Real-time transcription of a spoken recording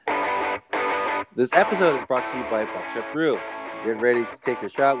This episode is brought to you by Buckshot Brew. Get ready to take a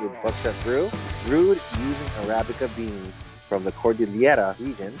shot with Buckshot Brew, brewed using Arabica beans from the Cordillera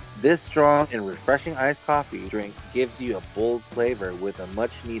region. This strong and refreshing iced coffee drink gives you a bold flavor with a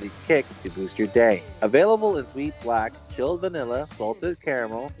much needed kick to boost your day. Available in sweet black, chilled vanilla, salted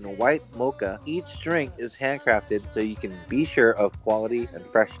caramel, and white mocha, each drink is handcrafted so you can be sure of quality and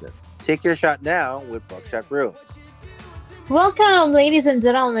freshness. Take your shot now with Buckshot Brew. Welcome, ladies and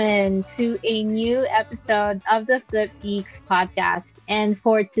gentlemen, to a new episode of the Flip Geeks podcast. And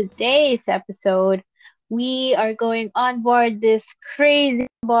for today's episode, we are going on board this crazy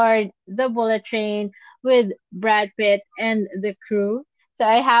board, the bullet train, with Brad Pitt and the crew. So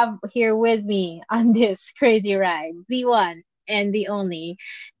I have here with me on this crazy ride the one and the only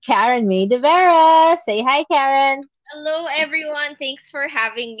Karen May de Vera. Say hi, Karen. Hello, everyone. Thanks for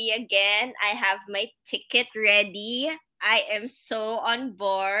having me again. I have my ticket ready. I am so on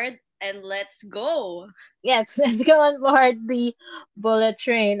board, and let's go. Yes, let's go on board the bullet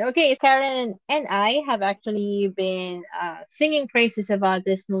train. Okay, Karen and I have actually been singing praises about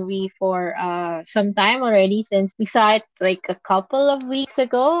this movie for some time already since we saw it like a couple of weeks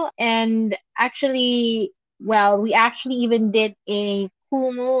ago. And actually, well, we actually even did a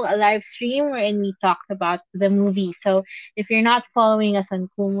Kumu a live stream wherein we talked about the movie. So if you're not following us on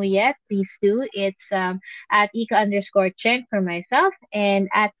Kumu yet, please do. It's at Ika underscore Chen for myself and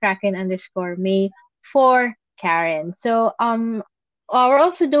at Kraken underscore May for Karen. So we're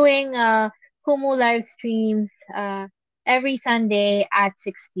also doing Kumu live streams every Sunday at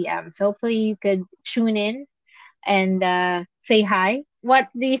 6 p.m. So hopefully you could tune in and say hi. What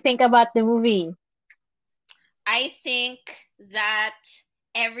do you think about the movie? I think that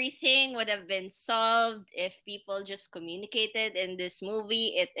everything would have been solved if people just communicated in this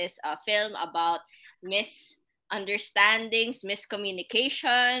movie. It is a film about misunderstandings,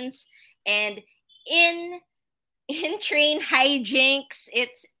 miscommunications, and in in train hijinks.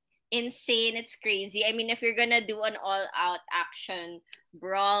 It's insane. It's crazy. I mean, if you're gonna do an all-out action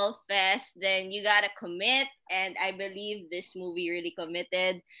brawl fest, then you gotta commit. And I believe this movie really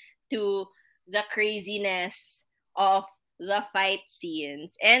committed to the craziness of the fight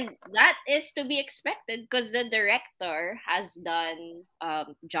scenes, and that is to be expected because the director has done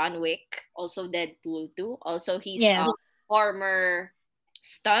John Wick, also Deadpool 2. Also, he's Yes. a former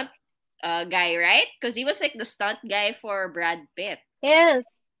stunt guy, right? Because he was like the stunt guy for Brad Pitt. Yes.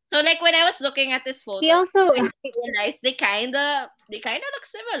 So like when I was looking at this He photo, also I just realized they kinda look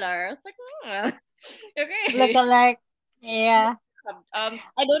similar. I was like, look okay. alike. Yeah. I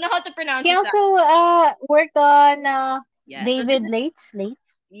don't know how to pronounce He his last. also worked on Yeah, so this David is Late's Late.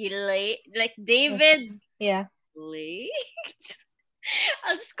 Like Yes. David Yeah. Late.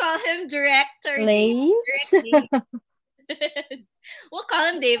 I'll just call him Director Dave. Late. Direct Dave. We'll call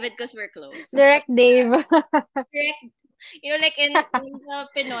him David because we're close. Direct Dave. Direct, like in the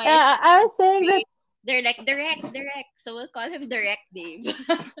Pinoy I was saying that industry, they're like direct. So we'll call him Direct Dave.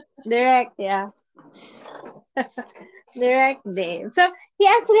 direct, yeah. Direct Dave. So he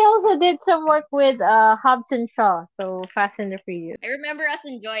actually also did some work with Hobson Shaw, so Fast and the Furious. I remember us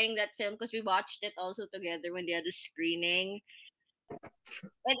enjoying that film because we watched it also together when they had a screening.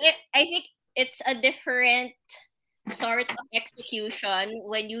 And I think it's a different sort of execution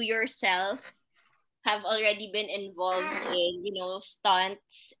when you yourself have already been involved in,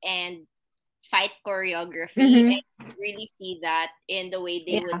 stunts and fight choreography, Mm-hmm. and really see that in the way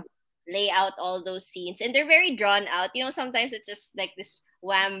they Yeah. would lay out all those scenes. And they're very drawn out. Sometimes it's just like this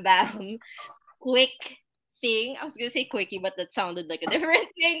wham bam quick thing. I was gonna say quickie, but that sounded like a different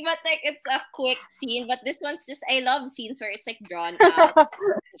thing. But like it's a quick scene. But this one's just, I love scenes where it's like drawn out,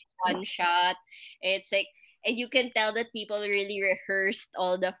 one shot. It's like, and you can tell that people really rehearsed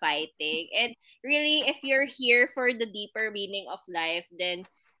all the fighting. And really, if you're here for the deeper meaning of life, then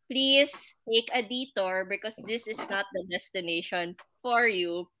please take a detour because this is not the destination for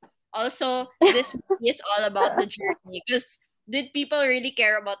you. Also, this movie is all about the journey because did people really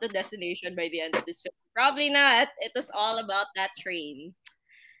care about the destination by the end of this film? Probably not. It was all about that train.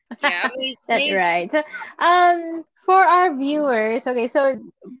 Yeah, That's amazing. right. So, for our viewers, okay, so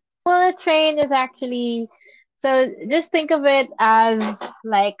bullet train is actually so just think of it as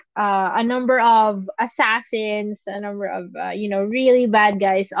like a number of assassins, a number of really bad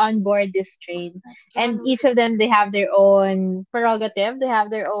guys on board this train, and John each of them they have their own prerogative, they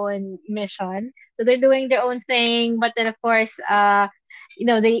have their own mission, so they're doing their own thing. But then of course,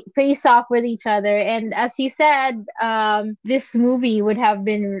 they face off with each other. And as you said, this movie would have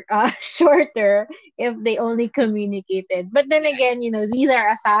been shorter if they only communicated. But then again, these are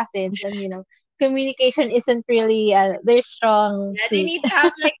assassins, and communication isn't really their strong Yeah, they suit. need to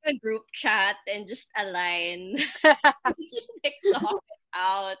have like a group chat and just align. Just like talk it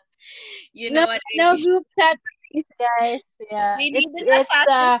out. You No, know what I no mean? group chat, please, guys. Yeah, They need an it's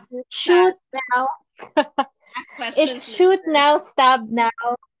assassin's group chat. shoot now. Ask It's questions shoot later. now, stab now,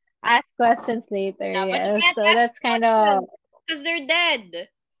 ask questions later. Yeah, but you Yeah, can't so ask that's kind of questions because they're dead.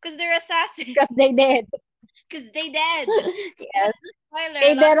 Because they're assassins. because they did. Because they dead. Yes, That's the spoiler. A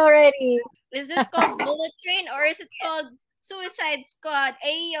they lot. did already. Is this called Bullet Train or is it called Suicide Squad?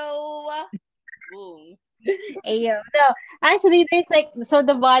 Ayo. Boom. Ayo. No, actually, there's like so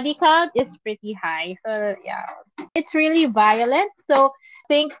the body count is pretty high. So yeah, it's really violent. So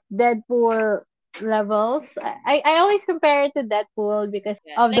think Deadpool levels. I always compare it to Deadpool because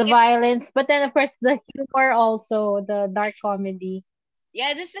Yeah. of Like the it's violence, but then of course the humor also, the dark comedy.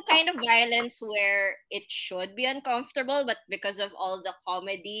 yeah, this is the kind of violence where it should be uncomfortable, but because of all the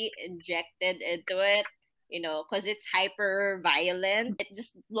comedy injected into it, because it's hyper violent, it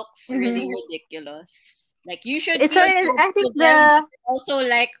just looks really Mm-hmm. ridiculous. Like you should It's so feel bad I think for them, but the also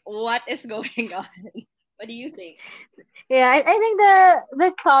like, what is going on? What do you think? yeah, I think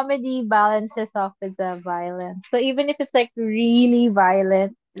the comedy balances off with the violence. So even if it's like really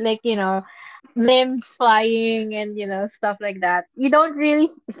violent, like limbs flying and stuff like that, you don't really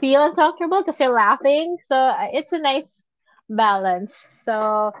feel uncomfortable because you're laughing. So it's a nice balance.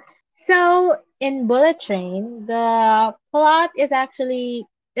 So in Bullet Train, the plot is actually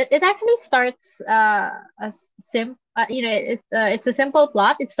it actually starts as it's a simple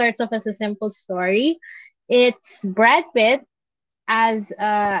plot. It starts off as a simple story. It's Brad Pitt as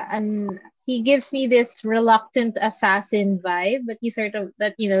an he gives me this reluctant assassin vibe, but he sort of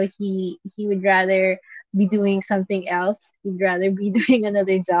that he would rather be doing something else. He'd rather be doing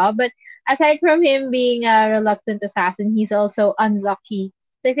another job. But aside from him being a reluctant assassin, he's also unlucky.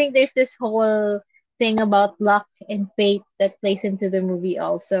 So I think there's this whole thing about luck and fate that plays into the movie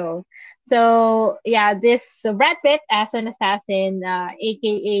also. So yeah, this Brad Pitt as an assassin,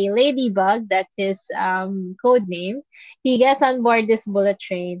 aka Ladybug, that's his code name. He gets on board this bullet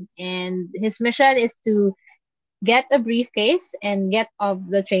train, and his mission is to get a briefcase and get off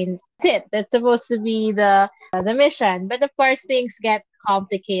the train. That's it. That's supposed to be the mission. But of course, things get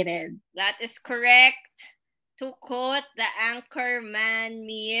complicated. That is correct. To quote the Anchorman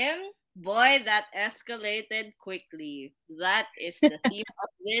meme, boy, that escalated quickly. That is the theme of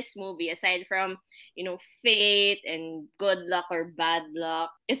this movie, aside from, fate and good luck or bad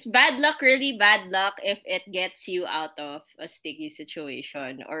luck. Is bad luck really bad luck if it gets you out of a sticky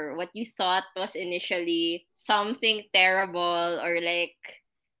situation? Or what you thought was initially something terrible or like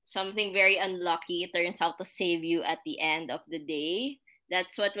something very unlucky turns out to save you at the end of the day?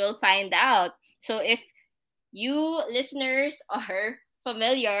 That's what we'll find out. So if you listeners are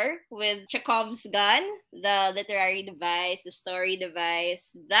familiar with Chekhov's gun, the literary device, the story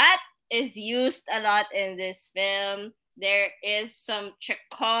device, that is used a lot in this film. There is some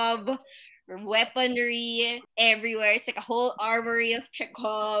Chekhov weaponry everywhere. It's like a whole armory of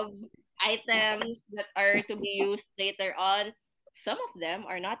Chekhov items that are to be used later on. Some of them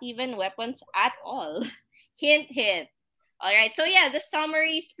are not even weapons at all. Hint, hint. All right. So yeah, the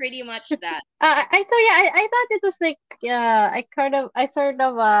summary is pretty much that. I thought it was like I sort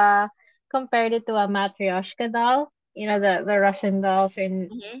of compared it to a matryoshka doll. The Russian dolls, and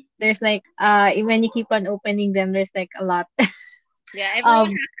Mhm. there's like when you keep on opening them, there's like a lot. Yeah,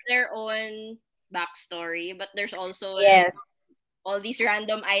 everyone um has their own backstory, but there's also like yes. all these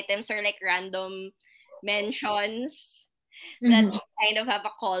random items or like random mentions that Mhm. kind of have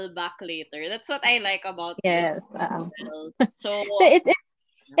a callback later. That's what I like about Yes. this film. So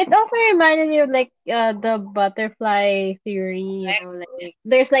So it also reminded me of like the butterfly theory, like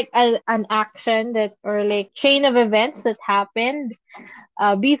there's like an action that or like chain of events that happened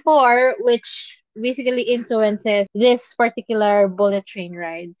before, which basically influences this particular bullet train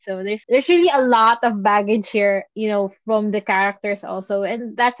ride. So there's really a lot of baggage here, from the characters also,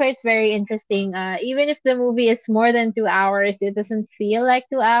 and that's why it's very interesting. Even if the movie is more than 2 hours, it doesn't feel like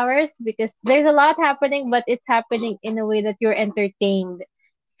 2 hours because there's a lot happening, but it's happening in a way that you're entertained.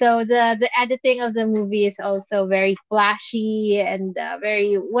 So the editing of the movie is also very flashy and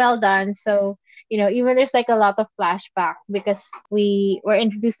very well done. So even there's like a lot of flashback because we were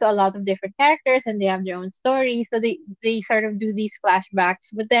introduced to a lot of different characters and they have their own stories. So they sort of do these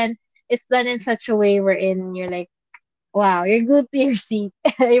flashbacks, but then it's done in such a way wherein you're like, wow, you're glued to your seat.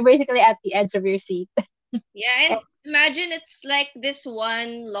 You're basically at the edge of your seat. yeah, and imagine it's like this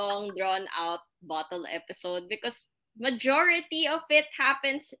one long drawn out bottle episode because majority of it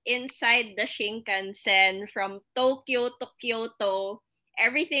happens inside the Shinkansen from Tokyo to Kyoto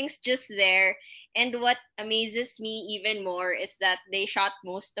everything's just there. And what amazes me even more is that they shot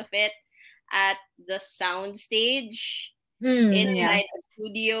most of it at the sound stage Yeah. inside a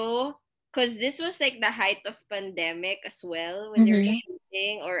studio, because this was like the height of pandemic as well when they were Mm-hmm.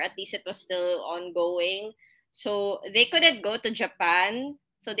 shooting, or at least it was still ongoing. So they couldn't go to Japan,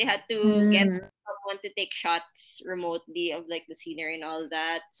 so they had to get Mm. someone to take shots remotely of like the scenery and all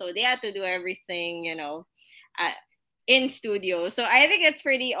that. So they had to do everything, uh, in studio. So I think it's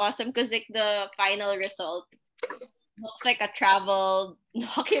pretty awesome because like the final result looks like a travel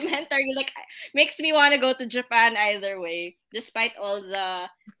documentary. Like makes me want to go to Japan either way, despite all the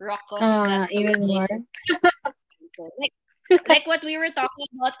ruckus that took Even more. place. Like like what we were talking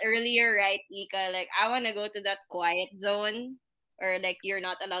about earlier, right, Ika? Like I want to go to that quiet zone, or like you're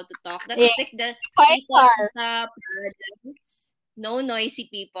not allowed to talk. Yeah. That's like the Quite Tita far. Tita paradise. No noisy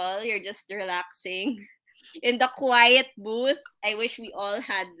people. You're just relaxing in the quiet booth. I wish we all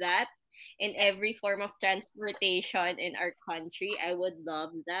had that in every form of transportation in our country. I would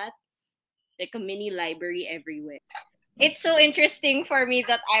love that. Like a mini library everywhere. It's so interesting for me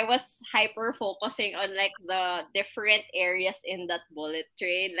that I was hyper focusing on like the different areas in that bullet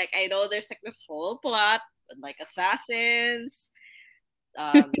train. Like I know there's like this whole plot with like assassins,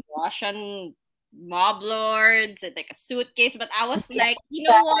 Russian mob lords, and like a suitcase. But I was like, you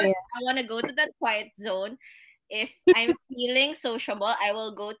know what? Yeah. I want to go to that quiet zone. If I'm feeling sociable, I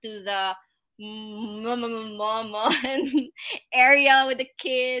will go to the mama area with the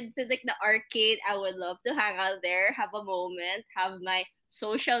kids and like the arcade. I would love to hang out there, have a moment, have my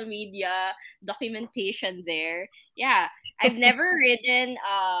social media documentation there. Yeah, I've never ridden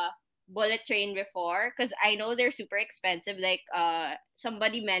bullet train before because I know they're super expensive. Like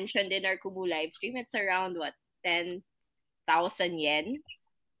somebody mentioned in our Kumu live stream, it's around what 10,000 yen.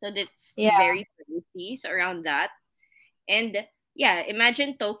 So that's Yeah. very pricey. So around that. And yeah,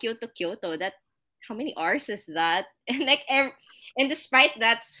 imagine Tokyo to Kyoto. That how many hours is that? And like and despite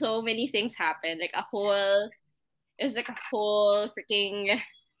that, so many things happen. Like it was like a whole freaking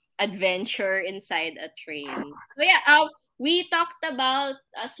adventure inside a train. So yeah, we talked about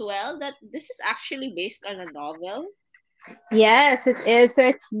as well that this is actually based on a novel. Yes, it is. So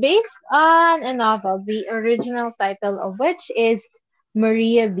it's based on a novel, the original title of which is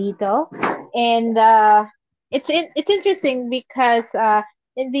Maria Beetle, and it's interesting because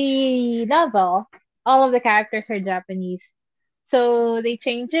in the novel, all of the characters are Japanese, so they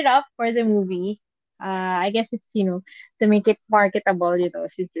changed it up for the movie. I guess it's to make it marketable,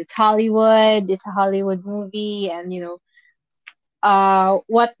 since it's Hollywood, it's a Hollywood movie, and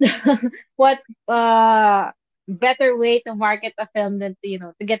what what better way to market a film than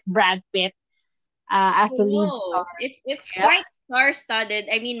to get Brad Pitt as the lead Oh, star. it's Yeah, quite star studded.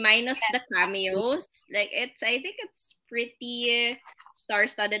 I mean, minus the cameos. Like I think it's pretty star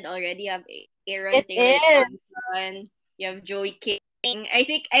studded already. You have Aaron it Taylor is. Johnson. You have Joey King. I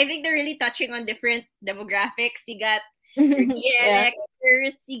think they're really touching on different demographics. You got your Yeah. Gen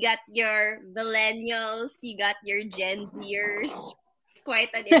Xers, you got your millennials, you got your Gen Zers. It's quite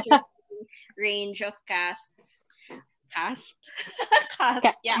an interesting range of casts. Cast,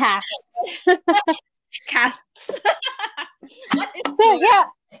 cast, yeah, Cast. casts. What is So plural? yeah,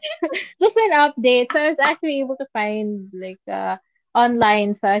 just an update. So I was actually able to find like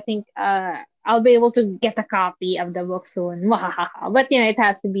online. So I think I'll be able to get a copy of the book soon. But it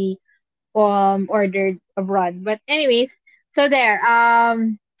has to be ordered abroad. But anyways, so there.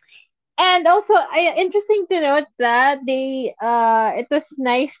 And also, interesting to note that it was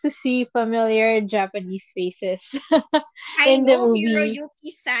nice to see familiar Japanese faces I in the know movie.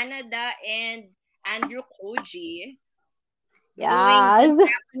 Hiroyuki Sanada and Andrew Koji doing the Yes.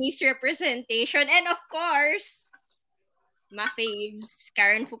 Japanese representation. And of course, my faves,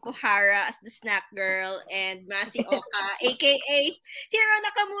 Karen Fukuhara as the snack girl and Masi Oka, aka Hiro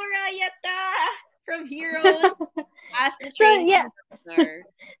Nakamura Yata from Heroes as the So train yeah, conductor.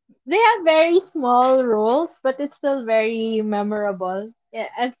 they have very small roles, but it's still very memorable.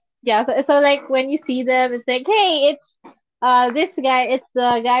 Yeah, yeah. So like when you see them, it's like, hey, it's this guy, it's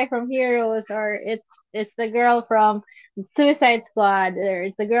the guy from Heroes, or it's the girl from Suicide Squad, or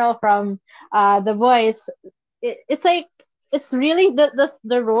it's the girl from The Voice. It's like it's really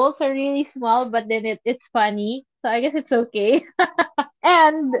the roles are really small, but then it's funny. So I guess it's okay.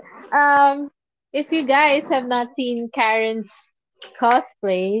 And um, if you guys have not seen Karen's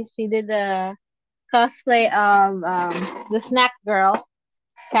cosplay, she did a cosplay of the snack girl,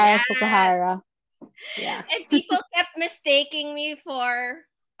 Karen Yes. Fukuhara. Yeah. And people kept mistaking me for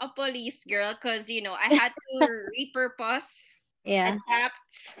a police girl because, I had to repurpose, Yeah.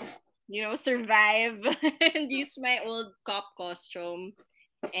 adapt, survive, and use my old cop costume.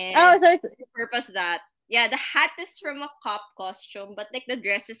 And Oh, so it's the purpose that yeah, the hat is from a cop costume, but like the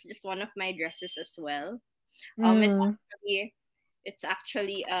dress is just one of my dresses as well. It's mm,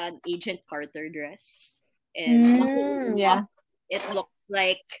 actually an Agent Carter dress, and the whole look, yeah. it looks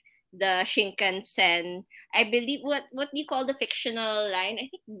like the Shinkansen. I believe what do you call the fictional line? I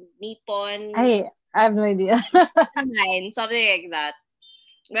think Nippon I have no idea. line, something like that.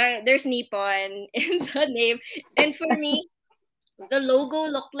 Well, there's Nippon in the name, and for me, the logo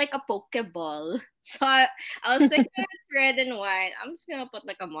looked like a Pokeball. So I was like, "Oh, it's red and white. I'm just gonna put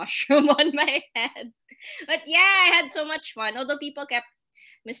like a mushroom on my head." But yeah, I had so much fun. Although people kept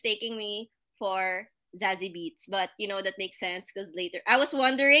mistaking me for Zazie Beats, but that makes sense because later I was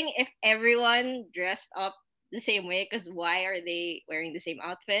wondering if everyone dressed up the same way. Because why are they wearing the same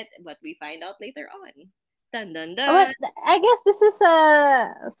outfit? But we find out later on. Dun dun But dun. I guess this is a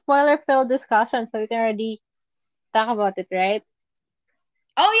spoiler-filled discussion, so we can already talk about it, right?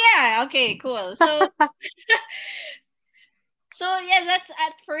 Oh yeah. Okay. Cool. So yeah, that's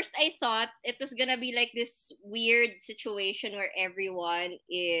at first I thought it was gonna be like this weird situation where everyone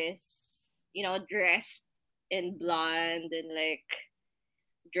is, dressed in blonde and like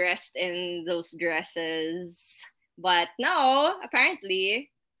dressed in those dresses. But no,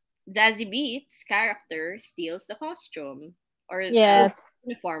 apparently Zazie Beats character steals the costume or the Yes.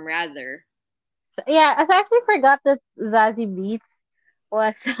 uniform rather. Yeah, I actually forgot that Zazie Beetz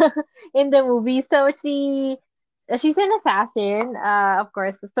was in the movie. So she's an assassin, of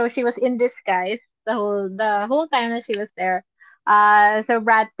course. So she was in disguise the whole time that she was there. So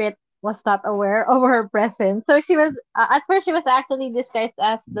Brad Pitt was not aware of her presence. So she was at first she was actually disguised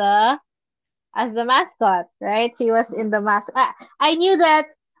as the mascot, right? She was in the mask. I knew that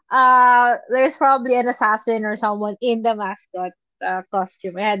there's probably an assassin or someone in the mascot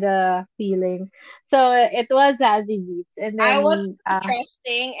costume. I had a feeling. So it was Zazie Beetz, and I was then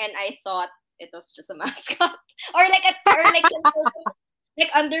trusting and I thought it was just a mascot. Or like some sort of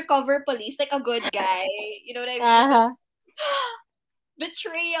like undercover police, like a good guy. You know what I mean? But uh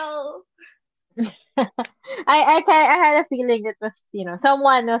betrayal. I had a feeling it was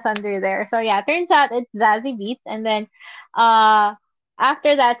someone was under there. So yeah, turns out it's Zazie Beetz, and then uh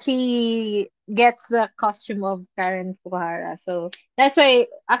after that she gets the costume of Karen Fukuhara. So that's why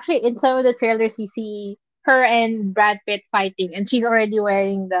actually in some of the trailers you see her and Brad Pitt fighting, and she's already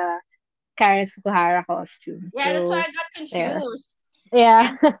wearing the Karen Fukuhara costume. Yeah, that's why So I got there, confused.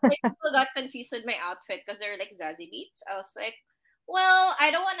 yeah. And like, people got confused with my outfit because they're like Zazie Beats. I was like, well,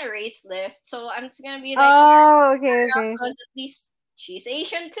 I don't want a race lift, so I'm just gonna be like Oh, okay, okay. because at least she's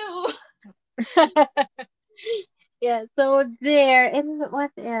Asian too. Yeah, so there, and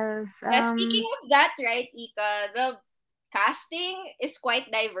what else? Yeah, speaking of that, right, Ika, the casting is quite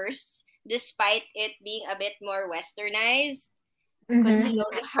diverse despite it being a bit more westernized. Because Mm-hmm.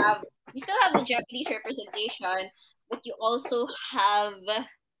 you still have the Japanese representation, but you also have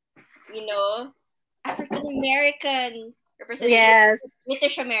African American representation, Yes.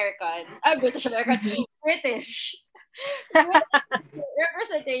 British American, British American, Mhm. British, British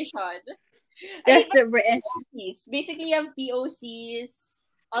representation. I mean, Just the British. POCs. Basically, you have POCs.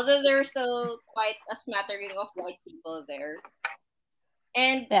 Although there's still quite a smattering of white people there.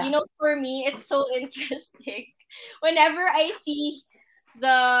 And Yeah. for me, it's so interesting. Whenever I see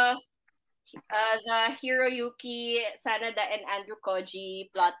the Hiroyuki Sanada and Andrew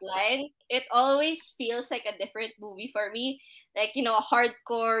Koji plotline, it always feels like a different movie for me. Like, a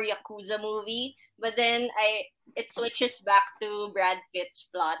hardcore Yakuza movie. But then it switches back to Brad Pitt's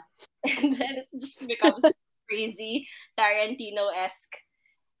plot. And then it just becomes crazy Tarantino-esque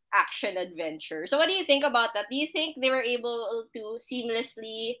action adventure. So what do you think about that? Do you think they were able to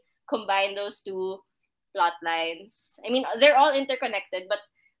seamlessly combine those two plot lines? I mean, they're all interconnected, but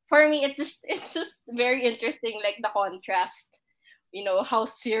for me, it's just very interesting, like the contrast. How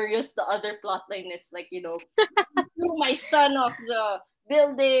serious the other plot line is. Like, threw my son off the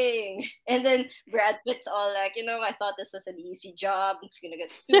building, and then Brad Pitt's all like, I thought this was an easy job. I'm just gonna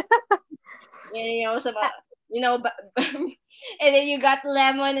get sued. And, some, and then you got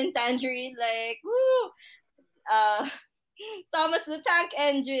Lemon and Tangerine, like, woo, uh, Thomas the Tank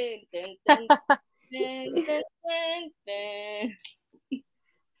Engine. Dun, dun, dun, dun, dun, dun.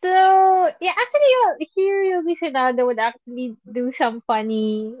 So yeah, actually, here Yogi Senado would actually do some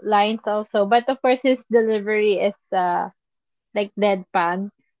funny lines also, but of course his delivery is like deadpan.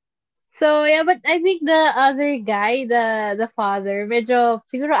 So yeah, but I think the other guy, the father, medyo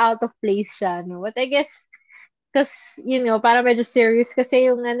siguro out of place siya, no? But I guess because para medyo serious kasi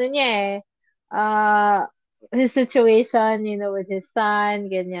yung ano niya eh. Uh, his situation, with his son,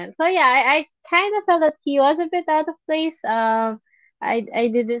 ganyan. So yeah, I kind of felt that he was a bit out of place. I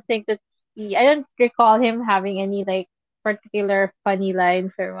didn't think that I don't recall him having any like particular funny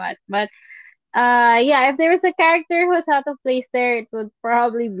lines or what. But yeah, if there was a character who was out of place there, it would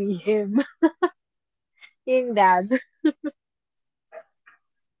probably be him. Yung dad.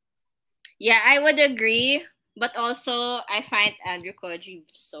 Yeah, I would agree. But also, I find Andrew Koji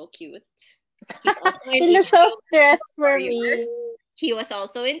so cute. He's also in He looks so HBO Versus stressed for Warrior. me. He was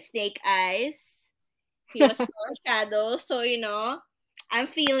also in Snake Eyes. He was Storm Shadow. So, I'm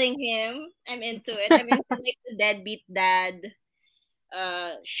feeling him. I'm into it. I'm into like the deadbeat dad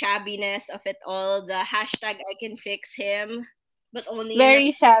shabbiness of it all. The hashtag I can fix him. But only in the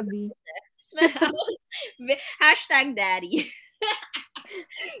Very shabby. hashtag daddy.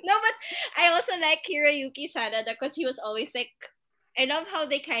 No, but I also like Hiroyuki Sanada because he was always like, I love how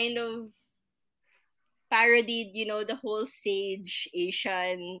they kind of parodied, the whole sage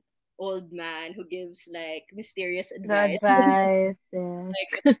Asian old man who gives like mysterious The advice. advice. Yeah.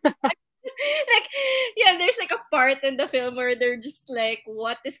 Like, like, yeah, there's like a part in the film where they're just like,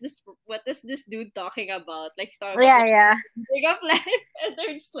 what is this dude talking about? Like, he's talking about Yeah, like yeah. big up life, and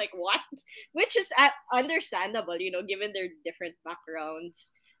they're just like, what? Which is understandable, given their different backgrounds.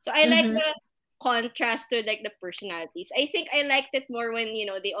 So I like Mm-hmm. the contrast to like the personalities. I think I liked it more when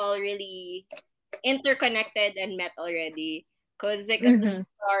they all really interconnected and met already. Cause like at the Mm-hmm.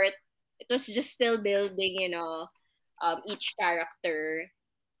 start, it was just still building, each character,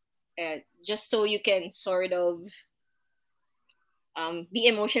 just so you can sort of be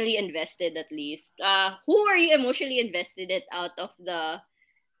emotionally invested at least. Who are you emotionally invested in out of the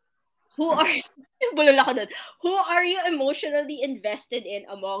who are bulol ako dun. Who are you emotionally invested in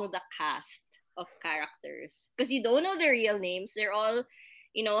among the cast of characters? Because you don't know their real names. They're all,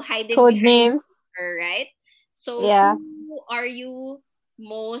 hiding Code behind names. her, right? So Yeah. who are you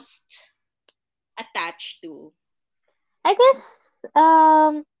most attached to? I guess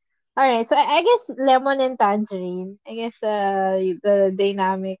all right. So I guess lemon and tangerine. I guess the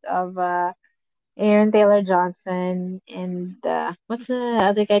dynamic of Aaron Taylor Johnson and what's the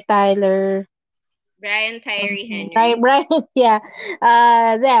other guy, Tyler Brian Tyree something, Henry. Brian. Yeah.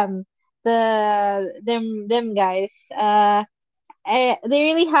 Them, them guys. They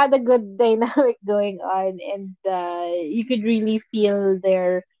really had a good dynamic going on, and you could really feel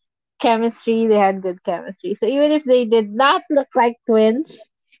their chemistry. They had good chemistry. So even if they did not look like twins,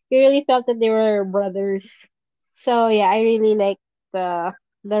 you really felt that they were brothers. So yeah, I really like the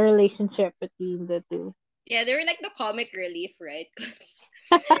relationship between the two. Yeah, they were like the comic relief, right? 'Cause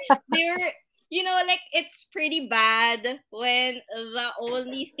they were, like it's pretty bad when the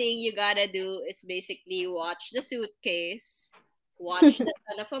only thing you gotta do is basically watch the suitcase, watch the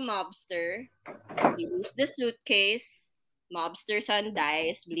son of a mobster, you lose the suitcase, mobster son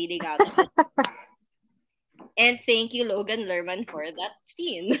dies, bleeding out of his. And thank you, Logan Lerman, for that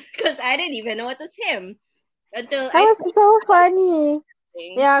scene. Because I didn't even know it was him until That I was finished so funny.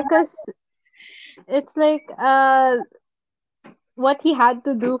 watching. Yeah, cause it's like what he had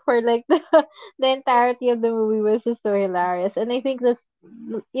to do for like the entirety of the movie was just so hilarious, and I think that's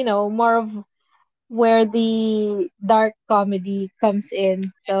more of where the dark comedy comes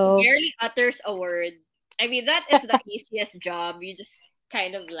in. He So barely utters a word. I mean, that is the easiest job. You just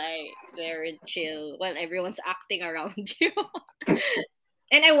kind of like there and chill while everyone's acting around you.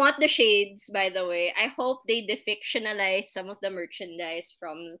 And I want the shades, by the way. I hope they defictionalize some of the merchandise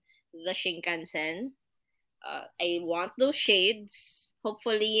from the Shinkansen. I want those shades.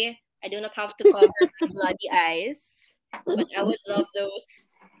 Hopefully, I do not have to cover my bloody eyes, but I would love those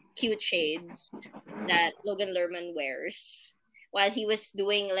cute shades that Logan Lerman wears while he was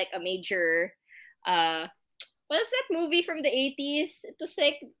doing like a major. What is that movie from the 80s? It was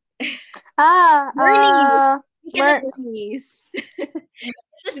like ah Bernie. Weekend at Mer- Bernie's.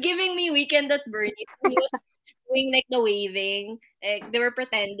 It was giving me Weekend at Bernie's. He was doing like the waving. Like they were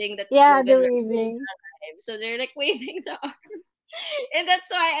pretending that yeah, the Logan Lerman weaving. was alive. So they're like waving the arm. And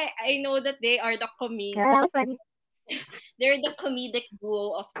that's why I know that they are the Yeah, that was funny. they're the comedic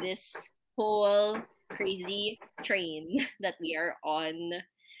duo of this whole crazy train that we are on.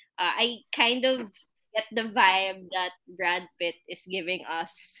 I kind of get the vibe that Brad Pitt is giving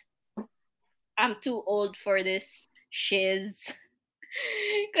us. I'm too old for this shiz.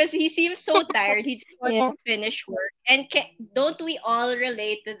 Because he seems so tired. He just wants Yeah. to finish work. And don't we all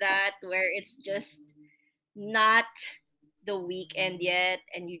relate to that where it's just not the weekend yet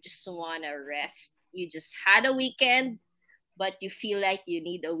and you just want to rest? You just had a weekend, but you feel like you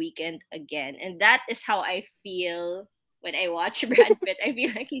need a weekend again. And that is how I feel when I watch Brad Pitt. I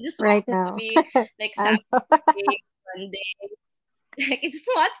feel like he just Right wants to now. be like Um, Saturday, Sunday. Like, he just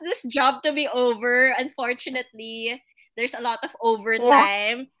wants this job to be over. Unfortunately, There's a lot of Yeah.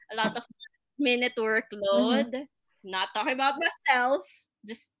 overtime, a lot of minute Mm-hmm. workload. Not talking about myself,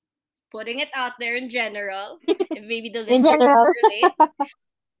 just putting it out there in general. If maybe the In listeners general. can relate.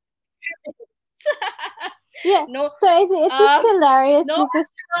 Yeah. no, So it's just um, hilarious no because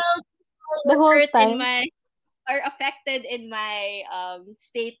actual people the were whole hurt in time. my are affected in my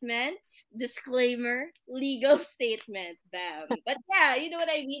statement. Disclaimer, legal statement, bam. But yeah, you know what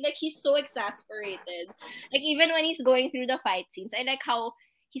I mean? Like he's so exasperated. Like even when he's going through the fight scenes, I like how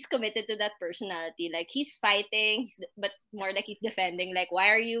he's committed to that personality. Like he's fighting, but more like he's defending. Like, why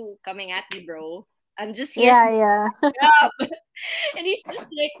are you coming at me, bro? I'm just here Yeah, to yeah. job. And he's just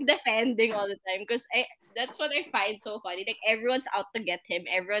like defending all the time because I that's what I find so funny. Like everyone's out to get him.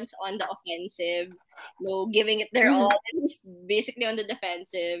 Everyone's on the offensive, giving it their all. Mhm. And he's basically on the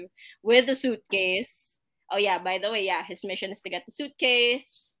defensive with the suitcase. Oh yeah, by the way, yeah, his mission is to get the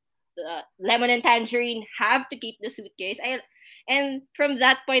suitcase. The lemon and tangerine have to keep the suitcase. And from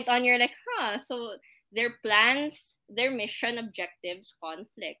that point on, you're like, huh? So their plans, their mission, objectives,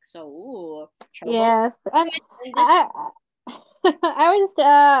 conflict. So ooh, trouble Yes. And in this. I I was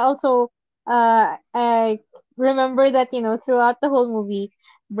also I remember that throughout the whole movie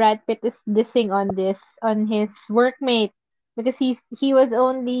Brad Pitt is dissing on his workmate because he was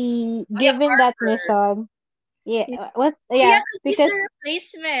only Oh yeah, given that Parker. mission. Yeah, He's what? oh yeah, Yeah, 'cause he's because the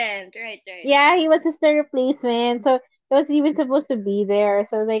replacement. Right, right. yeah, he was just the replacement. So he was even supposed to be there.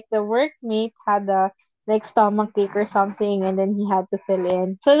 So like the workmate had a like stomach ache or something and then he had to fill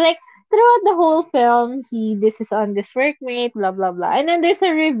in. So like throughout the whole film, this is on this workmate, blah blah blah. And then there's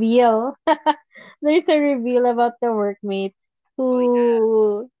a reveal. There's a reveal about the workmate Oh yeah.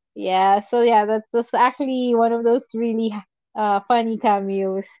 who yeah, so yeah, that's actually one of those really funny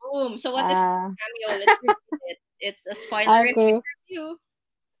cameos. Boom. So what is Uh cameo? Let's repeat it. It's a spoilerific okay. review.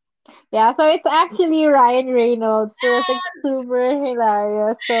 Yeah, so it's actually Ryan Reynolds. So it's like super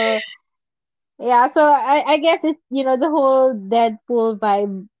hilarious. So yeah, so I guess the whole Deadpool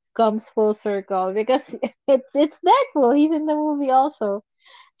vibe comes full circle because it's Deadpool. He's in the movie also,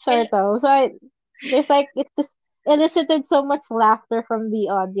 And sort of. So there's like it's just elicited so much laughter from the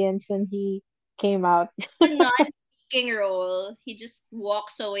audience when he came out. it's a non-speaking role. He just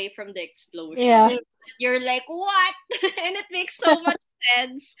walks away from the explosion. Yeah. You're like, what? And it makes so much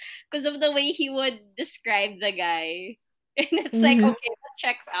sense because of the way he would describe the guy. And it's like, Hmm. okay, that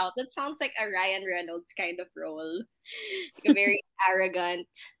checks out. That sounds like a Ryan Reynolds kind of role. Like a very arrogant,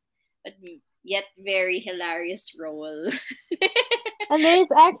 but yet very hilarious role. And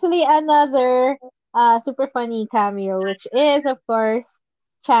there's actually another super funny cameo, which is of course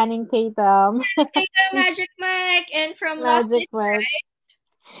Channing Tatum. Take the Magic Mike and from Lost Magic City Mike.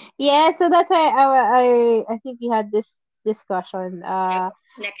 Yeah, so that's why I think we had this discussion.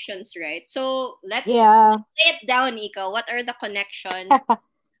 connections, right? So Yeah. lay it down, Ika. What are the connections So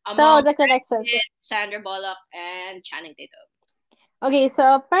among the Brad connection. Pitt, Sandra Bullock, and Channing Tatum? Okay,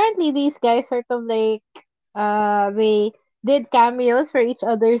 so apparently these guys sort of like they did cameos for each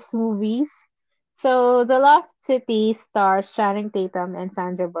other's movies. So the Lost City stars Channing Tatum and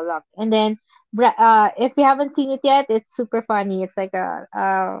Sandra Bullock, and then if you haven't seen it yet, it's super funny. It's like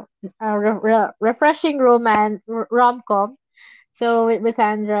a refreshing rom com. So with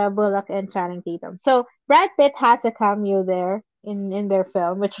Sandra Bullock and Channing Tatum. So Brad Pitt has a cameo there in their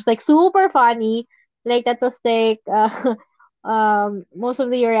film, which was like super funny. Like that was like most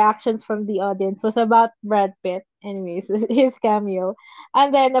of the reactions from the audience was about Brad Pitt. Anyways, his cameo.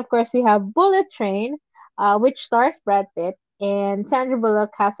 And then of course we have Bullet Train, which stars Brad Pitt and Sandra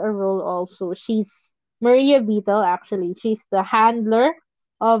Bullock has a role also. She's Maria Beetle actually. She's the handler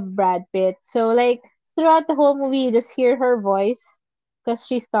of Brad Pitt. So like throughout the whole movie, you just hear her voice because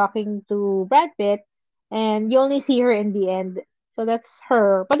she's talking to Brad Pitt, and you only see her in the end. So that's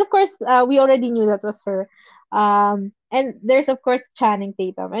her. But of course, we already knew that was her. And there's of course Channing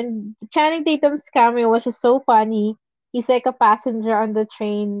Tatum, and Channing Tatum's cameo was just so funny. He's like a passenger on the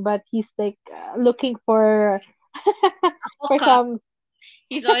train, but he's like looking for for Hookup. some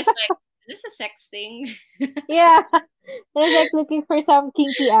He's always like, "Is this a sex thing?" yeah. He's like looking for some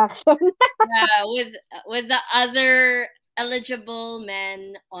kinky action. Yeah, with the other eligible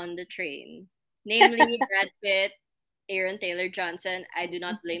men on the train, namely Brad Pitt, Aaron Taylor Johnson. I do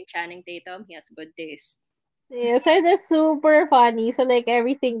not blame Channing Tatum. He has good taste. Yeah, so it's just super funny. So like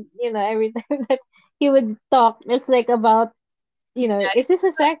everything, every time that he would talk, it's like about, Yeah, is this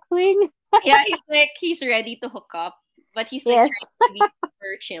a sex thing? yeah, he's like he's ready to hook up, but he's like Yes. trying to be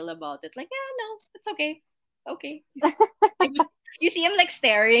super chill about it. Like, yeah, no, it's okay, okay. You see him like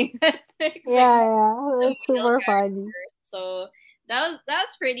staring at like Yeah, yeah. the It's male super funny. characters. So that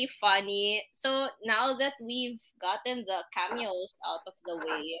was pretty funny. So now that we've gotten the cameos out of the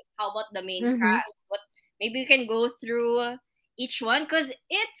way, how about the main Mm-hmm. cast? What maybe we can go through each one because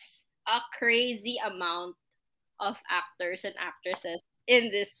it's a crazy amount of actors and actresses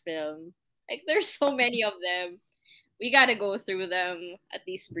in this film. Like there's so many of them. We gotta go through them at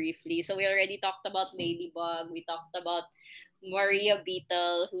least briefly. So we already talked about Ladybug. We talked about Maria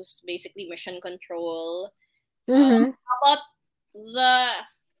Beetle, who's basically mission control. Mm-hmm. How about the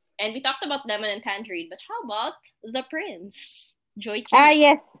and we talked about Lemon and Tangerine, but how about the prince, Joy Ah, King?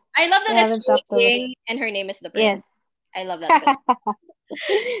 yes. I love We that it's haven't Joy talked about it. King and her name is the Yes. prince. I love that.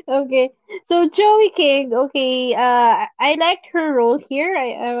 Okay. So Joey King, okay, I liked her role here.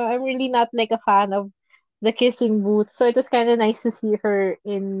 I'm really not like a fan of the kissing booth, so it was kind of nice to see her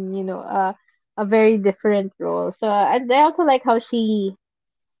in, a very different role. So and I also like how she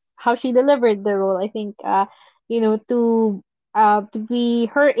delivered the role. I think to be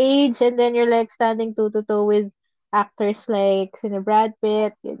her age and then you're like standing toe to toe with actors like Brad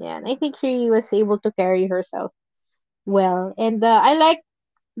Pitt, ganyan. I think she was able to carry herself well. And I like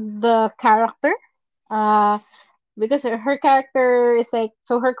the character uh because her character is like,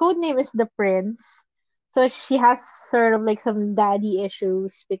 so her code name is the prince, so she has sort of like some daddy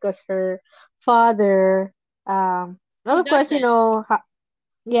issues because her father, well, Who of course, doesn't?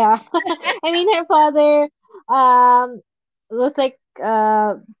 yeah. I mean, her father um was like,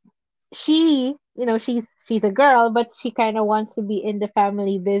 she's a girl, but she kind of wants to be in the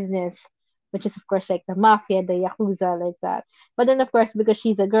family business, which is of course like the mafia, the yakuza, like that. But then of course, because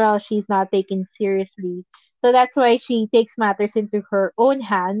she's a girl, she's not taken seriously. So that's why she takes matters into her own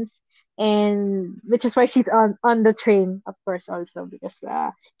hands, and which is why she's on the train, of course, also because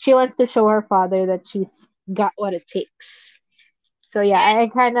she wants to show her father that she's got what it takes. So yeah,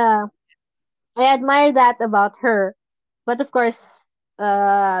 Yeah, I admire that about her, but of course,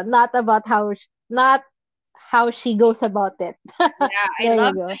 not how she goes about it. yeah. I There you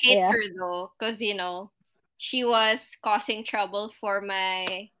love go. to hate Yeah. her though, because she was causing trouble for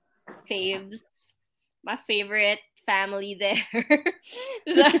my faves, my favorite family there,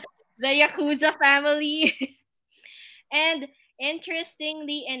 the the Yakuza family. And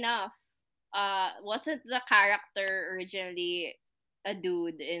interestingly enough, wasn't the character originally a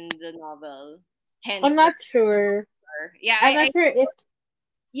dude in the novel? I'm Hence the not sure. yeah, I'm not sure if.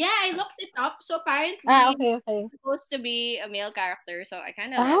 I looked it up. So apparently, Okay, okay. it's supposed to be a male character. So I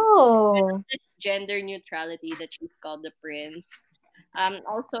kind of love Oh, this gender neutrality that she's called the prince.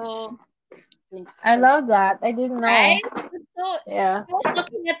 Also, I love that. I didn't know. right? So Yeah. I was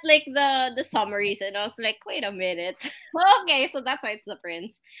looking at like the summaries and I was like, wait a minute. Okay, so that's why it's the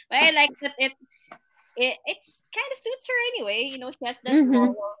prince. But I like that it's kind of suits her anyway. She has that Mhm.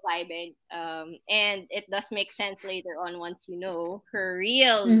 royal vibe, and it does make sense later on once you know her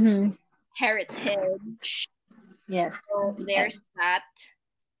real Mhm. heritage. Yes. So Yes. there's that,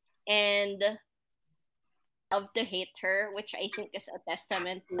 and love to hate her, which I think is a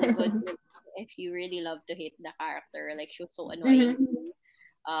testament to good. If you really love to hate the character, like she was so annoying. Mhm.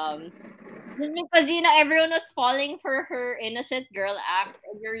 Um, just because everyone was falling for her innocent girl act,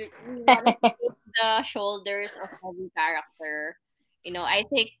 and you wanted to take the shoulders of every character. I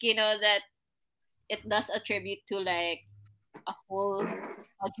think that it does attribute to like a whole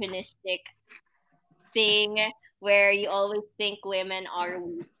misogynistic thing where you always think women are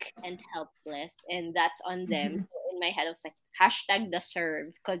weak and helpless, and that's on them. Mhm. So in my head, I was like hashtag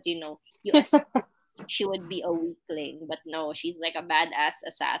deserve because you assume she would be a weakling, but no, she's like a badass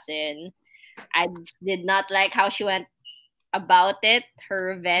assassin. I just did not like how she went about it,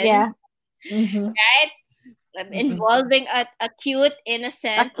 her revenge, Yeah. Mhm. right? Mhm. Involving a cute, A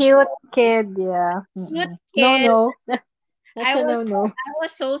innocent, cute kid. Yeah. cute Mm-mm. No, kid. no. That's I a was no, no. I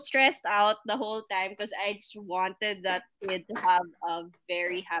was so stressed out the whole time because I just wanted that kid to have a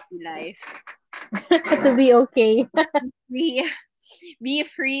very happy life, To be okay. free, be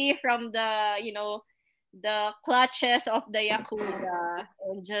free from the clutches of the yakuza,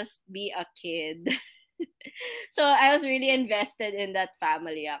 and just be a kid. So I was really invested in that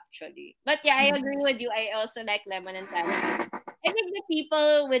family actually. But yeah, I agree with you. I also like Lemon and Tangerine. I think the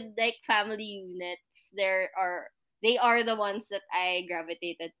people with like family units, they are the ones that I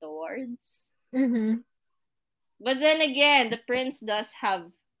gravitated towards. Mhm. But then again, the prince does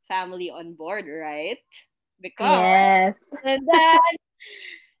have family on board, right? Because Yes. and then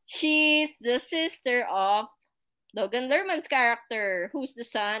she's the sister of Logan Lerman's character, who's the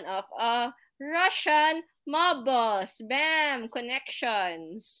son of a Russian mob boss. Bam!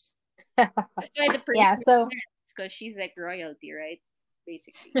 Connections. That's why the prince Yeah. makes So. sense, because she's like royalty, right?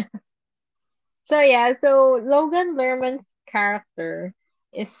 Basically. So yeah, so Logan Lerman's character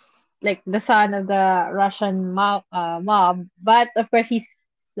is like the son of the Russian mob, but of course he's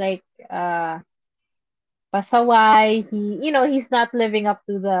like pasaway. He's not living up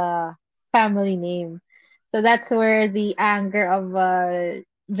to the family name. So that's where the anger of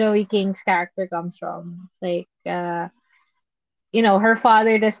Joey King's character comes from. It's like her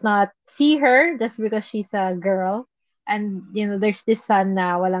father does not see her just because she's a girl. And, there's this son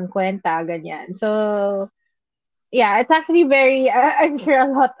na walang kwenta, ganyan. So, yeah, it's actually very, I'm sure a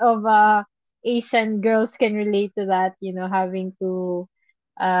lot of Asian girls can relate to that, having to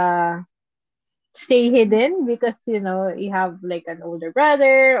uh, stay hidden because, you have like an older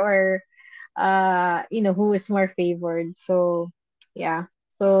brother or, who is more favored. So, yeah.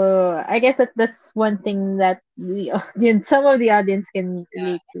 So I guess that's one thing that the audience, some of the audience can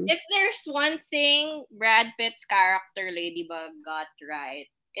Yeah. relate to. If there's one thing Brad Pitt's character Ladybug got right,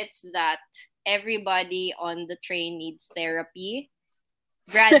 it's that everybody on the train needs therapy.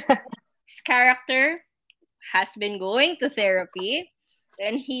 Brad Pitt's character has been going to therapy,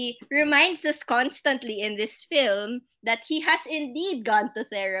 and he reminds us constantly in this film that he has indeed gone to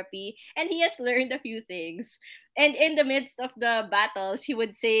therapy and he has learned a few things. And in the midst of the battles, he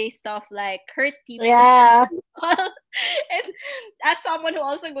would say stuff like hurt people. Yeah. And as someone who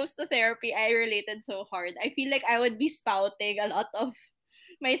also goes to therapy, I related so hard. I feel like I would be spouting a lot of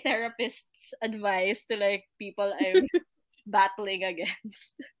my therapist's advice to like people I'm battling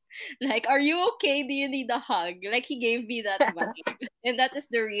against. Like, are you okay? Do you need a hug? Like, he gave me that vibe. And that is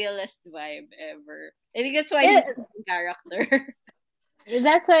the realest vibe ever. I think that's why he's a character.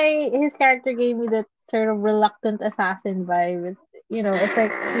 That's why his character gave me that sort of reluctant assassin vibe. It's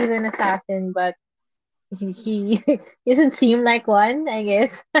like he's an assassin, but he doesn't seem like one, I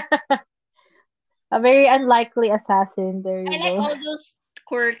guess. A very unlikely assassin. There I you like go. all those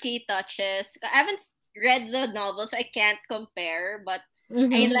quirky touches. I haven't read the novel, so I can't compare, but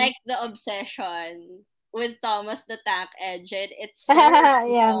I like the obsession with Thomas the Tank Engine. It's so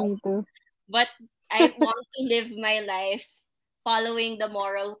Yeah, me too. but I want to live my life following the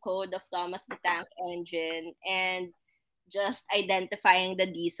moral code of Thomas the Tank Engine and just identifying the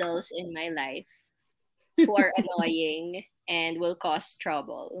diesels in my life who are annoying and will cause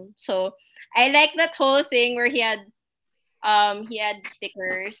trouble. So I like that whole thing where he had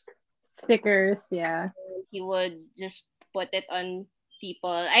stickers. Stickers, yeah. He would just put it on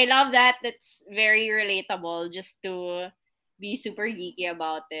people. I love that. That's very relatable just to be super geeky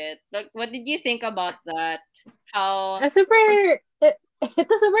about it. Like, what did you think about that? How It was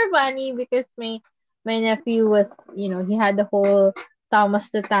super funny because my nephew was, he had the whole Thomas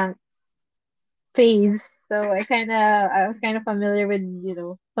the Tank phase. So I was kind of familiar with,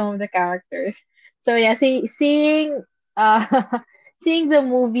 some of the characters. So yeah, seeing uh seeing the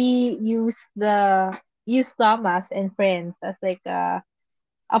movie use Thomas and friends as like a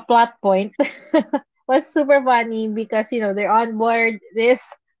plot point was super funny because they're on board this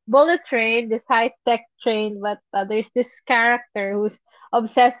bullet train, this high tech train, but there's this character who's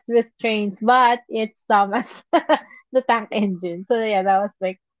obsessed with trains, but it's Thomas, the tank engine. So yeah, that was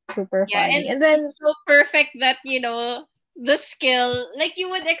like super yeah, and funny. And then it's so perfect that the skill like you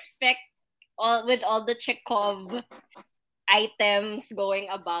would expect all with all the Chekhov items going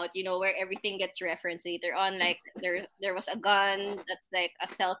about, where everything gets referenced later on. Like there was a gun that's like a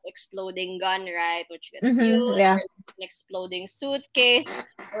self-exploding gun, right? Which gets used. yeah. There's an exploding suitcase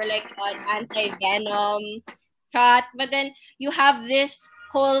or like an anti-venom shot. But then you have this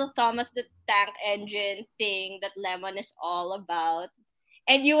whole Thomas the Tank Engine thing that Lemon is all about.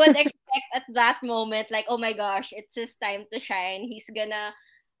 And you would expect at that moment, like, oh my gosh, it's his time to shine. He's gonna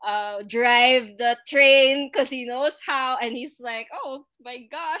drive the train because he knows how, and he's like, oh my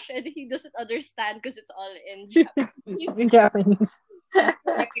gosh, and he doesn't understand because it's all in Japanese. In Japanese. Super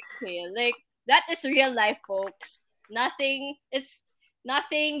epic fail. Like that is real life, folks. It's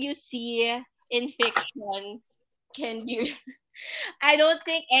nothing you see in fiction can be. I don't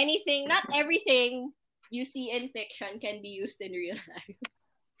think anything, not everything you see in fiction can be used in real life.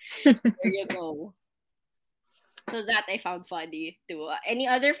 There you go. So that I found funny too. Any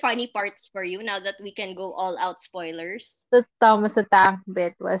other funny parts for you now that we can go all out spoilers? The Thomas the Tank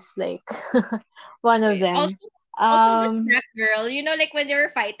bit was like one of Okay. them. Also the snack girl, like when they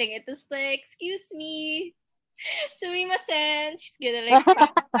were fighting, it was like, excuse me, sumimasen. She's gonna like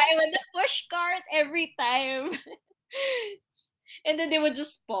fight with the push cart every time, and then they would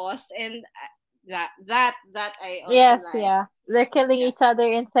just pause and that I also Yes, like. yeah. They're killing Yeah. each other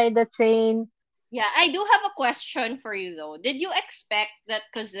inside the train. Yeah, I do have a question for you though. Did you expect that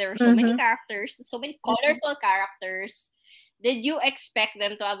because there are so many characters, so many colorful characters, did you expect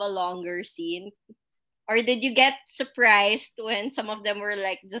them to have a longer scene? Or did you get surprised when some of them were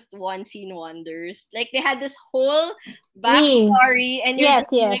like just one scene wonders? Like they had this whole Me. backstory, and you're Yes,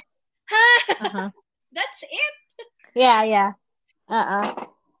 just yes. like, huh, Uh-huh. that's it. Yeah, yeah. Uh-uh.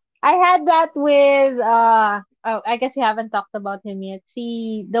 I had that with oh, I guess we haven't talked about him yet.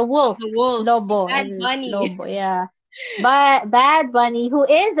 See the wolf, The wolf, si Lobo, Bad Bunny. Lobo, yeah. But Bad Bunny, who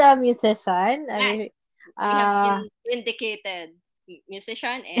is a musician, I Yes, mean, we have uh, been vindicated.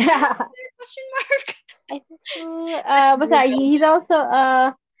 Musician and yeah, singer, question mark. I think Let's basta Google. he's also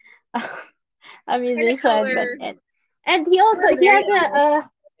a I like how musician, but and we're he very has a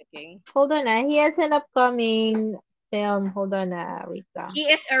looking. hold on, he has an upcoming film. Hold on, wait lang. He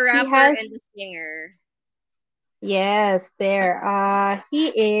is a He rapper has and a singer. Yes, there. He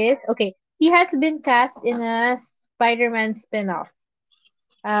is okay. He has been cast in a Spider-Man spin-off.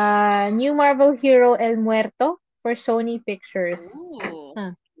 New Marvel hero El Muerto for Sony Pictures. Ooh,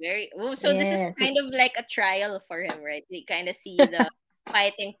 Huh. very. Ooh, so this is Yes. kind of like a trial for him, right? We kind of see the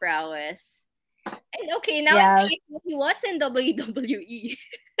fighting prowess. And okay, now I'm Yeah. checking. He was in WWE.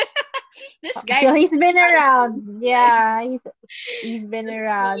 This guy So is he's been fun. around. Yeah, he's been That's so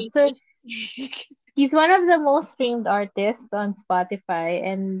around. So interesting. he's one of the most streamed artists on Spotify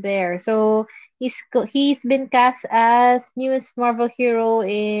and there. So he's been cast as newest Marvel hero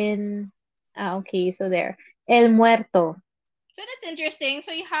in okay, so there. El Muerto. So that's interesting.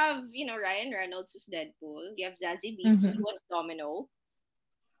 So you have, Ryan Reynolds who's Deadpool. You have Zazie Beetz who Mm-hmm. was Domino.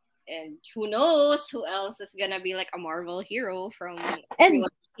 And who knows who else is gonna be like a Marvel hero from And everyone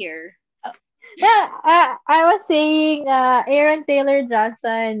here. yeah, I was saying Aaron Taylor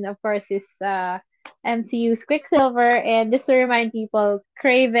Johnson, of course, is MCU's Quicksilver, and just to remind people,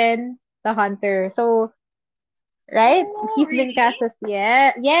 Craven the Hunter. So right, Oh, he's been really? cast as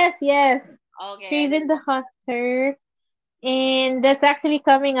yes, Okay, I Craven didn't. the Hunter, and that's actually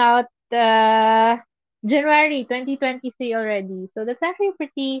coming out January 2023 already. So that's actually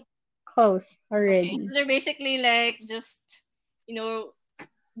pretty close Okay, already. so they're basically like just you know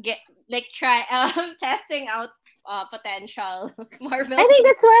get like try testing out potential Marvel I think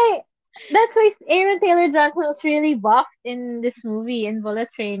heroes. that's why Aaron Taylor Johnson was really buffed in this movie in Bullet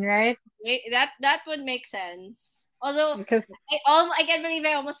Train, right? That would make sense. Although Because I can't believe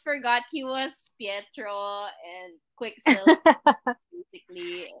I almost forgot he was Pietro and Quicksilver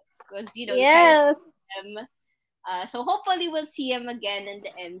basically because you kind of yes. him. So hopefully we'll see him again in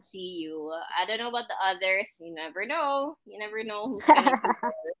the MCU. I don't know about the others. You never know. You never know who's gonna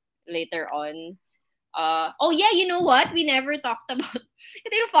be later on. Oh yeah, you know what? We never talked about. I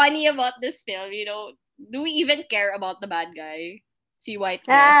think funny about this film. Do we even care about the bad guy? See White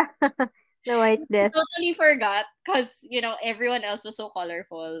Death. ah, the white death. Totally forgot because everyone else was so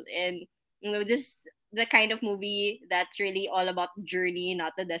colorful, and this the kind of movie that's really all about the journey,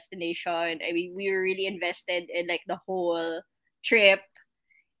 not the destination. I mean, we were really invested in like the whole trip.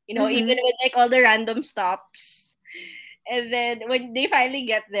 Mm-hmm. Even with like all the random stops, and then when they finally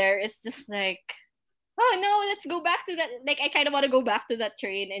get there, it's just like, oh no, let's go back to that. Like I kind of want to go back to that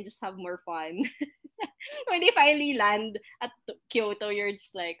train and just have more fun. When they finally land at Kyoto, you're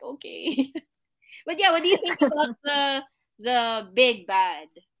just like, okay. But yeah, what do you think about the big bad?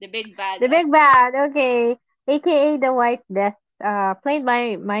 The big bad The of big bad. Okay, aka the white death. Played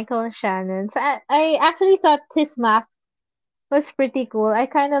by Michael Shannon. So I actually thought his mask was pretty cool. I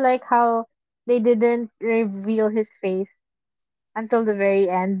kind of like how they didn't reveal his face until the very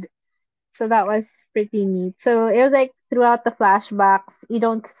end. So that was pretty neat. So it was like throughout the flashbacks, you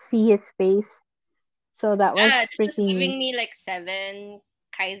don't see his face. So that was yeah, this is pretty neat. giving me like seven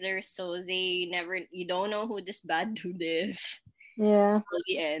Kaiser Soze. You don't know who this bad dude is Yeah, till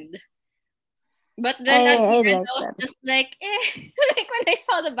the end. But then at the I end, like I was that. just like, eh. Like when I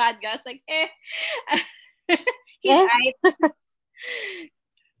saw the bad guy, I was like, eh. He's Eh, I.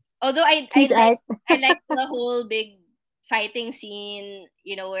 Although I he's like I. I like the whole big fighting scene,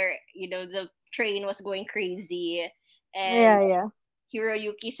 where the train was going crazy, and Yeah, yeah.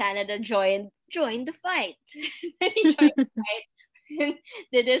 Hiroyuki Sanada joined the fight. And he joined the fight and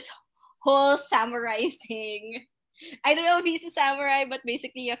did this whole samurai thing. I don't know if he's a samurai, but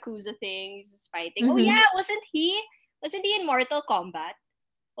basically Yakuza thing. He's just fighting. Oh Mm-hmm. yeah, wasn't he in Mortal Kombat?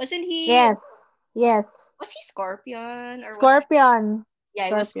 Wasn't he Yes, yes. was he Scorpion or was Scorpion. yeah,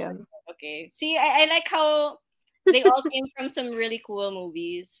 it was Scorpion. Scorpion. Okay. See, I like how they all came from some really cool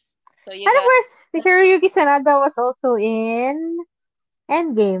movies. So you And of got course, what's Hiroyuki Sanada was also in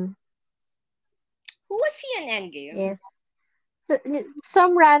Endgame. who was he in Endgame? Yes.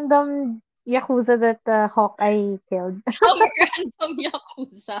 Some random Yakuza that Hawkeye killed. Some random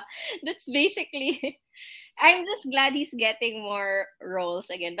Yakuza. That's basically I'm just glad he's getting more roles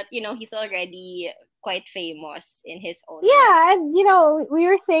again. But he's already quite famous in his own right. Yeah, and we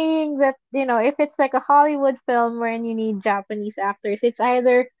were saying that, if it's like a Hollywood film wherein you need Japanese actors, it's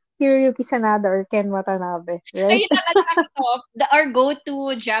either Hiroyuki Sanada or Ken Watanabe, right? Ayun na talaga our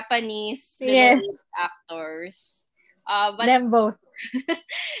go-to Japanese middle-aged Yes, actors. But them both.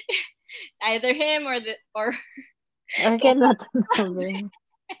 either him or Or Ken Ken Watanabe.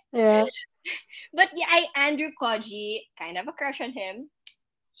 Yeah. But yeah, Andrew Koji, kind of a crush on him.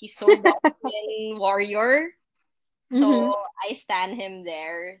 He's so dumb in Warrior. Mm-hmm. So I stand him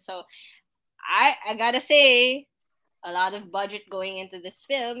there. So I gotta say, a lot of budget going into this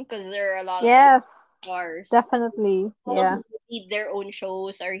film because there are a lot of Yes, stars. definitely. All of Yeah. them who need their own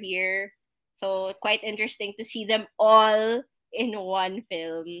shows are here. So quite interesting to see them all in one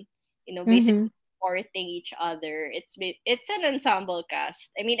film. Basically Mm-hmm. supporting each other. It's an ensemble cast.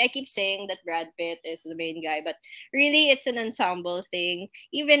 I mean, I keep saying that Brad Pitt is the main guy, but really it's an ensemble thing.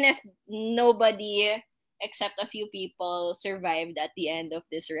 Even if nobody except a few people survived at the end of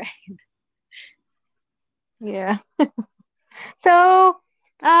this ride. Yeah. So,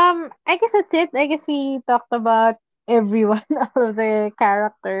 I guess that's it. I guess we talked about everyone, all of the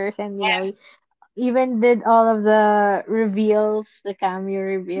characters, and Yes. we even did all of the reveals, the cameo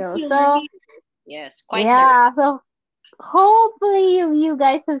reveals. Reveal, So, reveal. Yes, quite the yeah. So hopefully you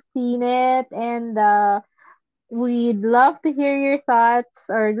guys have seen it, and we'd love to hear your thoughts,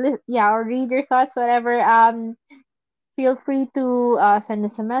 or or read your thoughts, whatever. Feel free to send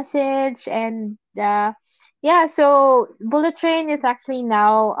us a message, and yeah, so Bullet Train is actually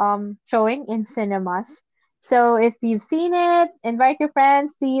now showing in cinemas. So if you've seen it, invite your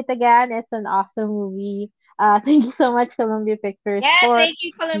friends, see it again. It's an awesome movie. Thank you so much, Columbia Pictures, Yes, for thank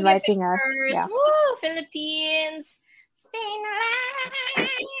you, Columbia inviting us. Pictures. Yeah. Woo, Philippines. Staying alive.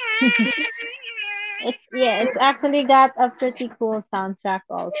 It's actually got a pretty cool soundtrack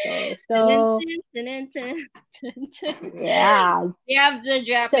also. Dun, dun, So dun, dun, dun, dun, dun. yeah. We have the So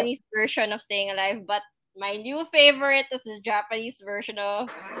Japanese version of Staying Alive, but my new favorite is the Japanese version of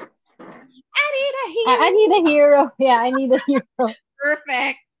I Need a I Hero. need a hero. Yeah, I need a hero.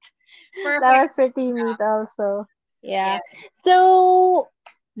 Perfect. That Perfect. was pretty neat also. Yeah. Yes. So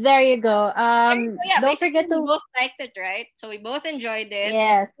there you go. There you go. Yeah, Don't basically forget we to both liked it, right? So we both enjoyed it.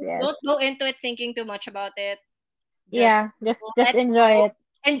 yes, yes. Don't go into it thinking too much about it. Just Yeah, just let enjoy go it.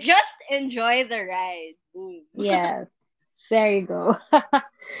 and just enjoy the ride. Boom. Yes. There you go.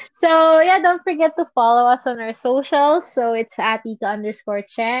 So yeah, don't forget to follow us on our socials. So it's at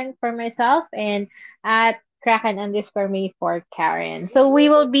Ika_Cheng for myself and at Kraken _ May for Karen. So we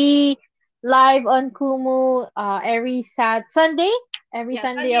will be live on Kumu every Sunday, every Yeah,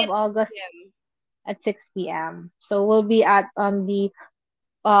 Sunday Sunday of at 6 August p.m. at 6 p.m. So we'll be at on the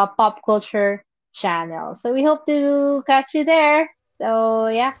pop culture channel. So we hope to catch you there. So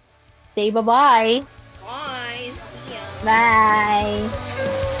yeah, say bye bye. Bye. See ya. Bye.